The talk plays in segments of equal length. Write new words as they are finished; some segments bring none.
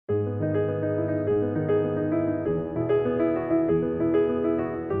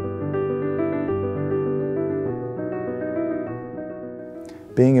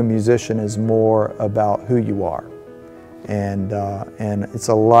being a musician is more about who you are. And it's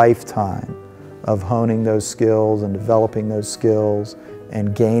a lifetime of honing those skills and developing those skills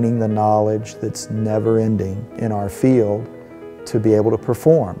and gaining the knowledge that's never ending in our field to be able to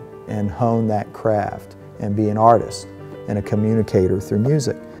perform and hone that craft and be an artist and a communicator through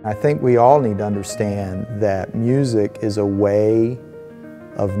music. I think we all need to understand that music is a way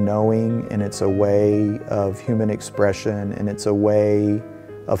of knowing, and it's a way of human expression, and it's a way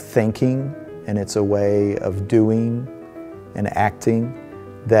of thinking, and it's a way of doing and acting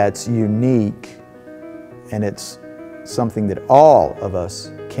that's unique, and it's something that all of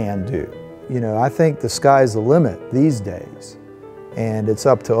us can do. You know, I think the sky's the limit these days, and it's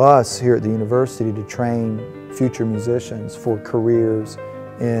up to us here at the university to train future musicians for careers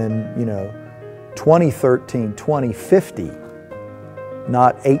in, 2013, 2050,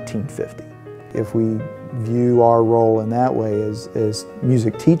 not 1850. If we view our role in that way as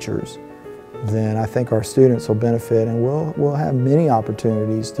music teachers, then I think our students will benefit, and we'll have many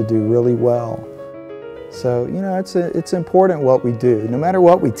opportunities to do really well. So, it's important what we do. No matter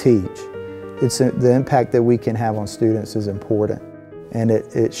what we teach, the impact that we can have on students is important, and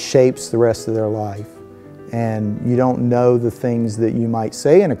it shapes the rest of their life. And you don't know the things that you might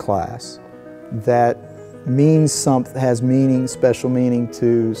say in a class that means something, has meaning, special meaning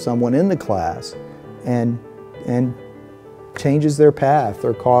to someone in the class, and changes their path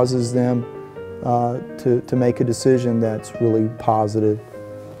or causes them to make a decision that's really positive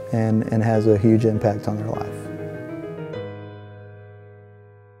and has a huge impact on their life.